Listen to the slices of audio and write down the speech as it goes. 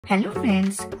Hello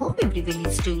friends, hope everyone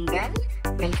is doing well.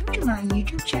 Welcome to my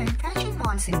YouTube channel Fashion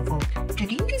Malls Info.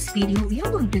 Today in this video we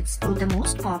are going to explore the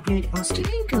most popular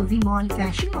Australian curvy mall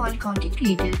fashion mall content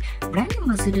creator, brand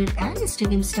ambassador and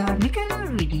Instagram star Mikaela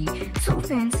Reidy. So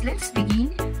friends, let's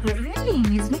begin. Her real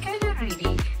name is Mikaela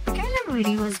Reidy. Mikaela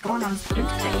Reidy was born on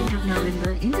 22nd of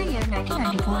November in the year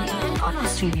 1994 in Melbourne,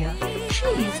 Australia. She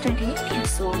is 28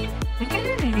 years old.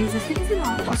 Mikaela Reidy is a citizen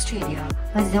of Australia.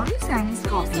 Her zodiac sign is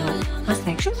Scorpio. Her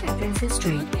sexual preference is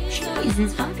straight. She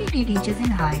is 5'8" inches in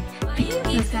height. Female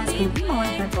plus size curvy mall.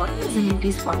 Her body measurement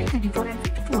is 40, 34 and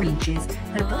 54 inches.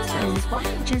 Her bust size is 40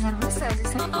 inches. Her waist size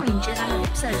is 34 inches and her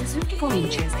hip size is 54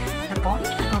 inches. The body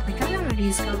type of Mikaela Reidy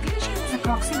is curvy. She is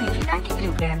approximately 90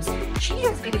 kilograms. She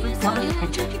has beautiful zodiac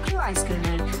and 30 blue eyes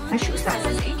color. Her shoe size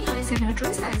is 8 US and her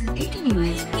dress size is 18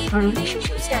 US. Her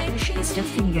relationship status, she is still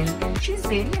single. She is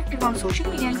very active on social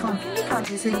media and constantly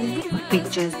conscious with beautiful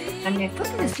pictures. Her net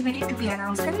worth is estimated to be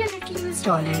around $700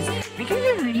 US.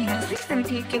 Mikaela Reidy has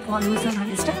 678k followers on her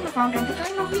Instagram account at the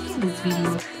time of making this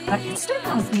video. Her Insta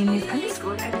account name is ___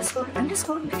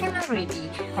 Mikaela Reidy.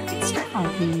 Her Insta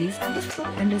account name is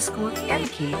 ___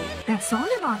 MK. That's all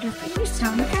about her favorite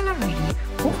star Mikaela Reidy.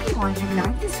 Hope you all have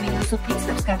liked this video, so please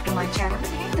subscribe to my channel and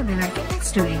hit the bell icon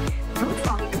next to it. Don't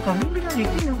forget to comment below, let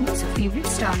me know who is your favorite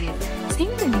star is. See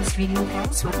you in the next video.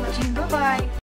 Thanks for watching. Bye bye.